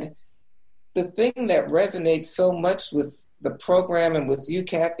 And the thing that resonates so much with the program and with you,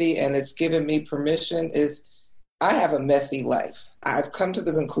 Kathy, and it's given me permission, is I have a messy life. I've come to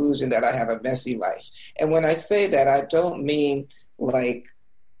the conclusion that I have a messy life. And when I say that, I don't mean like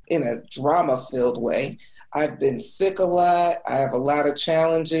in a drama-filled way. I've been sick a lot. I have a lot of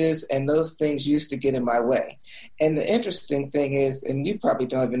challenges, and those things used to get in my way. And the interesting thing is, and you probably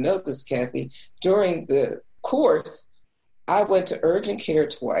don't even know this, Kathy, during the course, I went to urgent care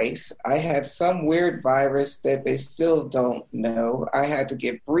twice. I had some weird virus that they still don't know. I had to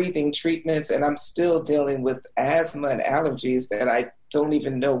get breathing treatments, and I'm still dealing with asthma and allergies that I don't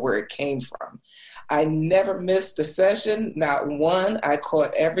even know where it came from. I never missed a session, not one. I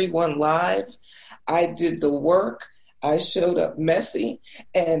caught everyone live. I did the work. I showed up messy,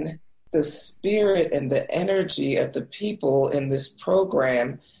 and the spirit and the energy of the people in this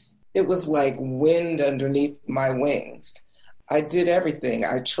program, it was like wind underneath my wings. I did everything.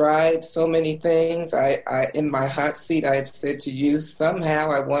 I tried so many things. I in my hot seat, I had said to you,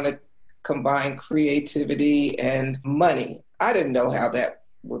 somehow I want to combine creativity and money. I didn't know how that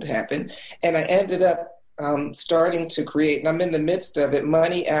would happen. And I ended up starting to create, and I'm in the midst of it,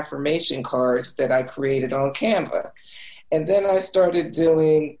 money affirmation cards that I created on Canva. And then I started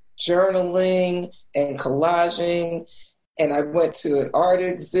doing journaling and collaging, and I went to an art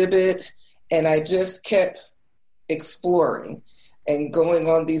exhibit, and I just kept exploring and going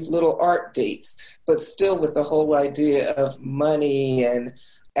on these little art dates, but still with the whole idea of money and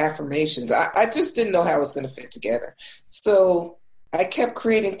affirmations. I just didn't know how it was going to fit together. So I kept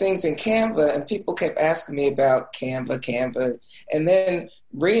creating things in Canva, and people kept asking me about Canva. And then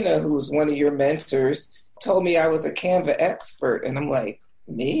Rena, who's one of your mentors, told me I was a Canva expert. And I'm like,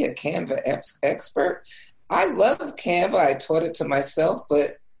 me, a Canva expert? I love Canva. I taught it to myself,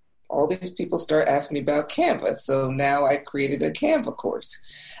 but all these people start asking me about Canva. So now I created a Canva course.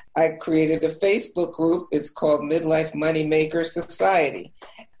 I created a Facebook group. It's called Midlife Moneymaker Society.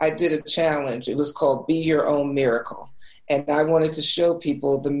 I did a challenge. It was called Be Your Own Miracle. And I wanted to show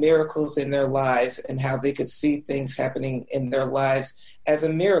people the miracles in their lives and how they could see things happening in their lives as a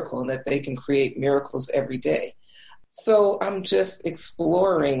miracle and that they can create miracles every day. So I'm just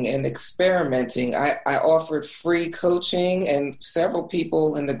exploring and experimenting. I offered free coaching, and several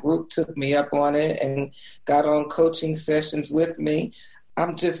people in the group took me up on it and got on coaching sessions with me.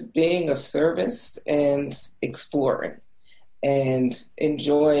 I'm just being of service and exploring and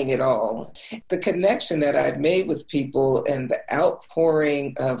enjoying it all. The connection that I've made with people and the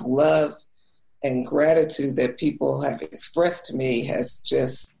outpouring of love and gratitude that people have expressed to me has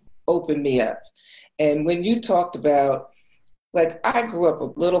just opened me up. And when you talked about, like, I grew up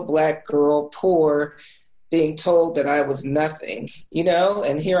a little Black girl, poor, being told that I was nothing, you know,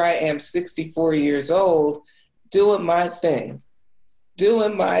 and here I am 64 years old doing my thing.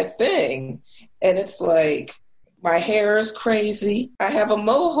 And it's like, my hair is crazy. I have a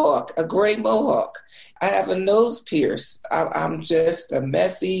mohawk, a gray mohawk. I have a nose pierce. I'm just a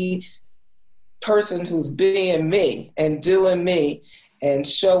messy person who's being me and doing me and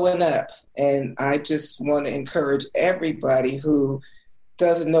showing up. And I just want to encourage everybody who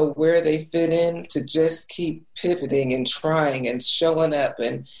doesn't know where they fit in to just keep pivoting and trying and showing up.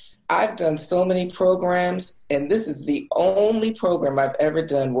 And I've done so many programs, and this is the only program I've ever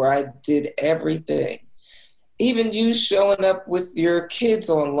done where I did everything. Even you showing up with your kids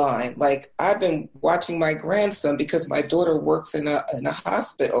online. Like, I've been watching my grandson because my daughter works in a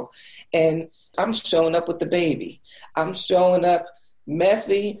hospital, and I'm showing up with the baby. I'm showing up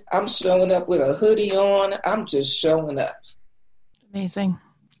messy. I'm showing up with a hoodie on. I'm just showing up. Amazing.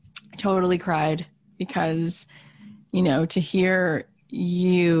 I totally cried because, you know, to hear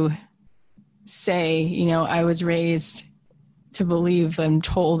you say, you know, I was raised to believe and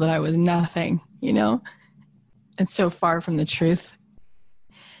told that I was nothing, you know, it's so far from the truth.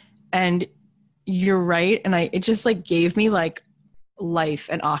 And you're right. And it just like gave me like life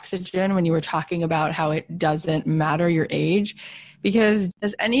and oxygen when you were talking about how it doesn't matter your age. Because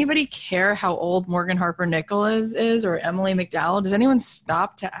does anybody care how old Morgan Harper Nichols is or Emily McDowell? Does anyone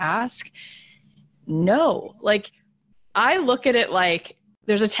stop to ask? No. Like, I look at it like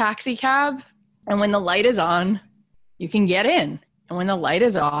there's a taxi cab, and when the light is on, you can get in. And when the light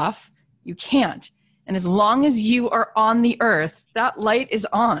is off, you can't. And as long as you are on the earth, that light is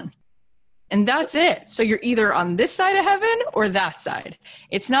on. And that's it. So you're either on this side of heaven or that side.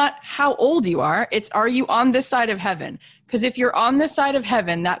 It's not how old you are. It's, are you on this side of heaven? Because if you're on this side of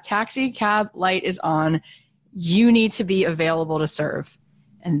heaven, that taxi cab light is on. You need to be available to serve.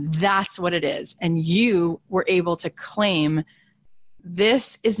 And that's what it is. And you were able to claim,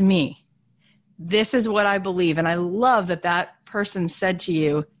 this is me. This is what I believe. And I love that that person said to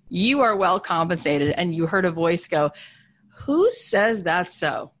you, you are well compensated. And you heard a voice go, who says that's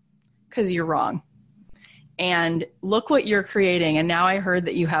so? Because you're wrong. And look what you're creating. And now I heard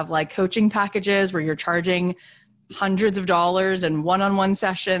that you have like coaching packages where you're charging hundreds of dollars and one-on-one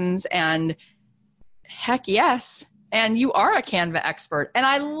sessions, and heck yes. And you are a Canva expert. And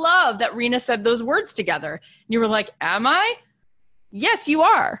I love that Rena said those words together. You were like, am I? Yes, you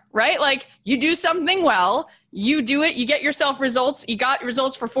are, right? Like, you do something well, you do it, you get yourself results, you got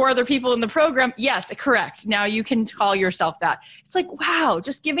results for 4 other people in the program. Yes, correct. Now you can call yourself that. It's like, wow,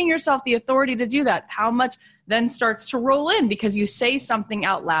 just giving yourself the authority to do that. How much then starts to roll in because you say something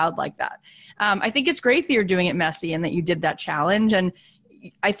out loud like that. I think it's great that you're doing it messy and that you did that challenge. And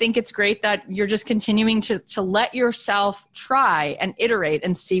I think it's great that you're just continuing to let yourself try and iterate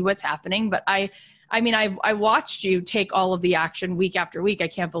and see what's happening. But I watched you take all of the action week after week. I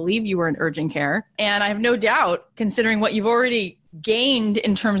can't believe you were in urgent care. And I have no doubt, considering what you've already gained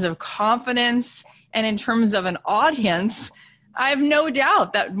in terms of confidence and in terms of an audience, I have no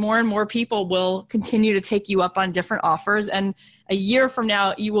doubt that more and more people will continue to take you up on different offers. And a year from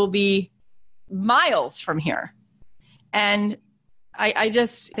now, you will be miles from here. And I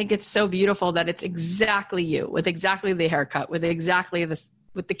just think it's so beautiful that it's exactly you, with exactly the haircut, with exactly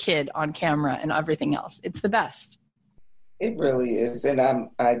the kid on camera and everything else. It's the best. It really is. And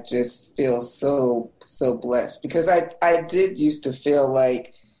I just feel so blessed because I did used to feel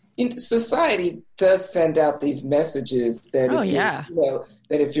like, you know, society does send out these messages that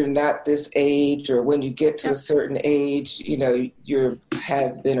that if you're not this age, or when you get to a certain age, you know, you're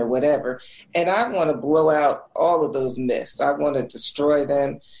has been or whatever. And I want to blow out all of those myths. I want to destroy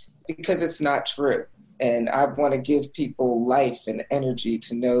them because it's not true. And I want to give people life and energy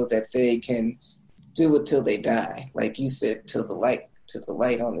to know that they can do it till they die. Like you said, till the light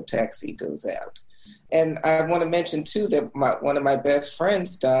on the taxi goes out. And I want to mention too that one of my best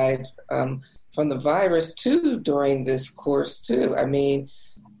friends died from the virus too during this course too. I mean,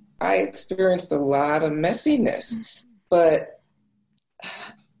 I experienced a lot of messiness, but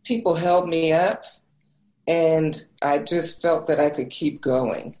people held me up and I just felt that I could keep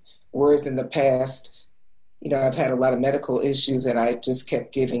going. Whereas in the past, I've had a lot of medical issues and I just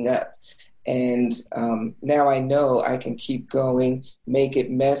kept giving up. And now I know I can keep going, make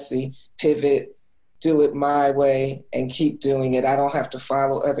it messy, pivot, do it my way, and keep doing it. I don't have to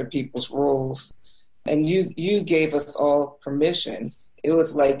follow other people's rules. And you gave us all permission. It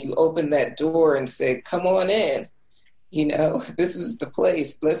was like you opened that door and said, come on in. This is the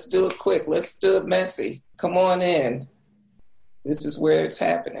place. Let's do it quick. Let's do it messy. Come on in. This is where it's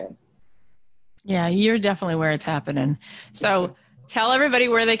happening. Yeah, you're definitely where it's happening. So tell everybody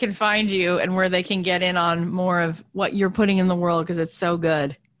where they can find you and where they can get in on more of what you're putting in the world, because it's so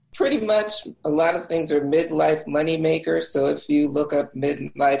good. Pretty much a lot of things are Midlife Moneymaker. So if you look up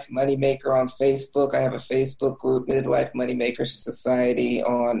Midlife Moneymaker on Facebook, I have a Facebook group, Midlife Moneymaker Society.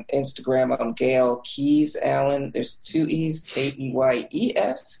 On Instagram, I'm Gail Keyes Allen. There's 2 E's,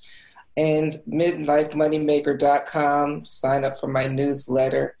 Keyes. And midlifemoneymaker.com. Sign up for my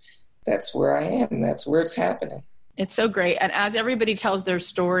newsletter. That's where I am. That's where it's happening. It's so great. And as everybody tells their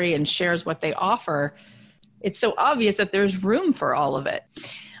story and shares what they offer, it's so obvious that there's room for all of it.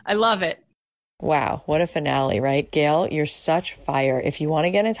 I love it. Wow, what a finale, right? Gail, you're such fire. If you want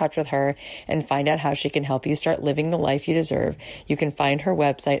to get in touch with her and find out how she can help you start living the life you deserve, you can find her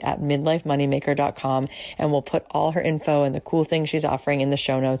website at midlifemoneymaker.com, and we'll put all her info and the cool things she's offering in the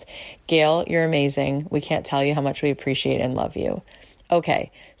show notes. Gail, you're amazing. We can't tell you how much we appreciate and love you.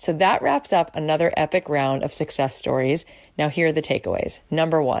 Okay, so that wraps up another epic round of success stories. Now here are the takeaways.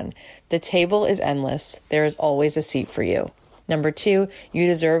 Number 1, the table is endless. There is always a seat for you. Number 2, you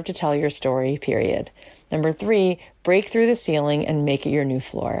deserve to tell your story, period. Number 3, break through the ceiling and make it your new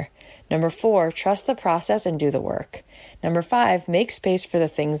floor. Number 4, trust the process and do the work. Number 5, make space for the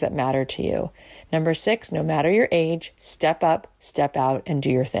things that matter to you. Number 6, no matter your age, step up, step out, and do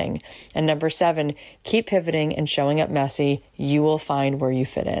your thing. And number 7, keep pivoting and showing up messy. You will find where you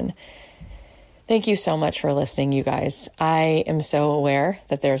fit in. Thank you so much for listening, you guys. I am so aware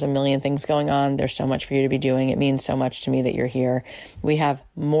that there's a million things going on. There's so much for you to be doing. It means so much to me that you're here. We have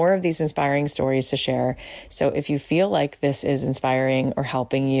more of these inspiring stories to share. So if you feel like this is inspiring or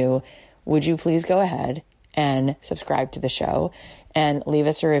helping you, would you please go ahead and subscribe to the show and leave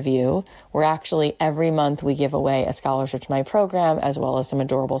us a review. We're actually, every month we give away a scholarship to my program as well as some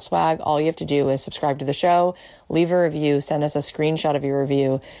adorable swag. All you have to do is subscribe to the show, leave a review, send us a screenshot of your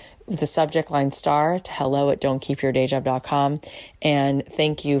review, the subject line star to hello@don'tkeepyourDayJob.com. And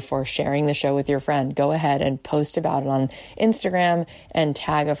thank you for sharing the show with your friend. Go ahead and post about it on Instagram and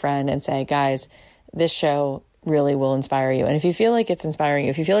tag a friend and say, guys, this show really will inspire you. And if you feel like it's inspiring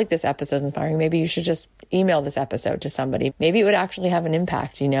you, if you feel like this episode is inspiring, maybe you should just email this episode to somebody. Maybe it would actually have an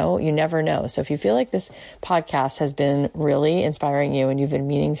impact, you never know. So if you feel like this podcast has been really inspiring you and you've been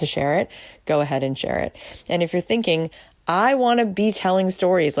meaning to share it, go ahead and share it. And if you're thinking, I want to be telling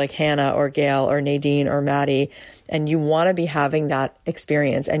stories like Hannah or Gail or Nadine or Maddie, and you want to be having that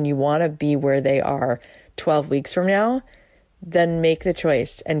experience and you want to be where they are 12 weeks from now, then make the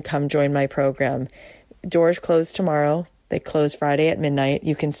choice and come join my program. Doors close tomorrow. They close Friday at midnight.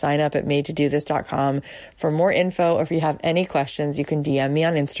 You can sign up at madetodothis.com for more info. Or if you have any questions, you can DM me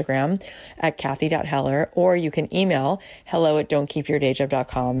on Instagram at Kathy.Heller, or you can email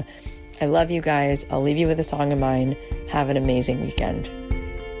hello@don'tkeepyourdayjob.com. I love you guys. I'll leave you with a song of mine. Have an amazing weekend.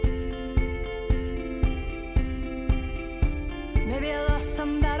 Maybe I lost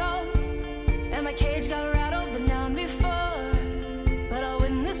some battles and my cage got rattled, but now and before, but I'll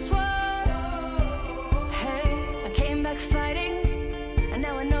win this war. Hey, I came back fighting, and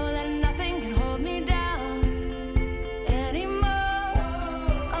now I know that nothing can hold me down anymore.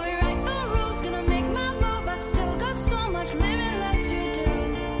 I'll rewrite the rules, gonna make my move. I still got so much living left to do.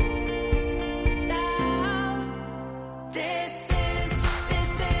 This is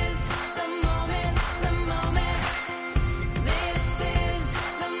the moment, the moment. This is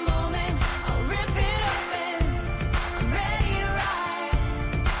the moment. I'll rip it open. I'm ready to rise.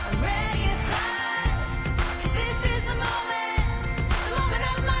 I'm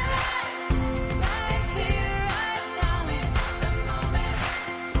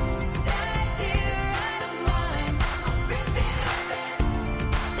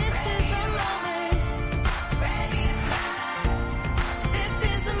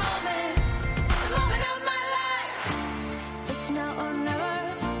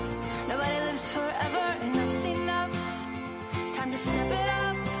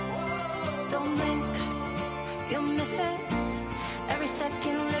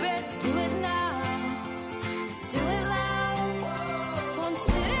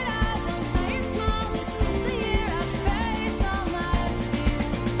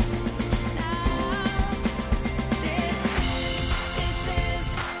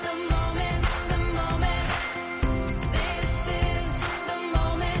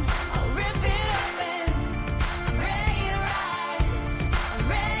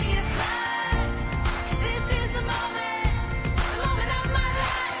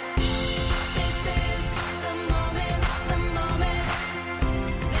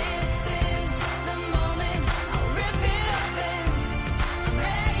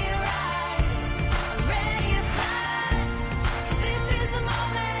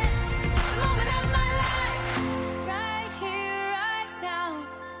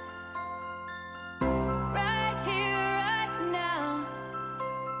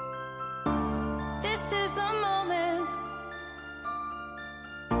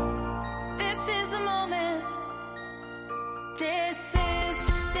This is the moment. This